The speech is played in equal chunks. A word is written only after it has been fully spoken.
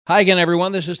Hi again,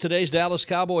 everyone. This is today's Dallas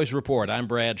Cowboys Report. I'm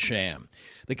Brad Sham.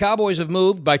 The Cowboys have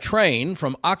moved by train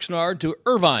from Oxnard to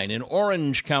Irvine in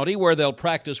Orange County, where they'll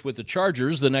practice with the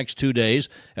Chargers the next 2 days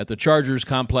at the Chargers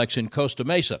complex in Costa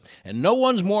Mesa. And no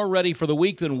one's more ready for the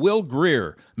week than Will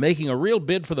Grier, making a real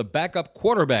bid for the backup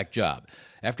quarterback job.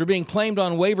 After being claimed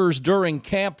on waivers during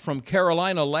camp from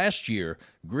Carolina last year,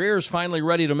 Grier's finally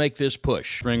ready to make this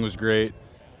push. Spring was great,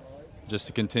 just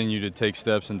to continue to take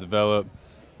steps and develop.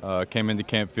 Came into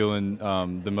camp feeling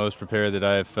the most prepared that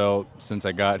I have felt since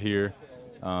I got here.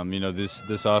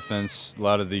 This offense, a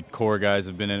lot of the core guys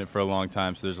have been in it for a long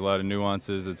time, so there's a lot of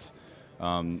nuances. It's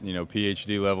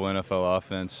PhD level NFL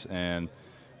offense, and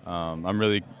I've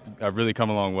really come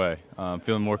a long way.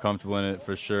 Feeling more comfortable in it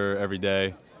for sure every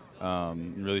day.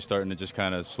 Really starting to just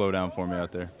kind of slow down for me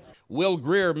out there. Will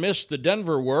Grier missed the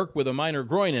Denver work with a minor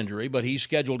groin injury, but he's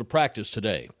scheduled to practice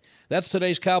today. That's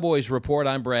today's Cowboys Report.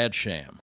 I'm Brad Sham.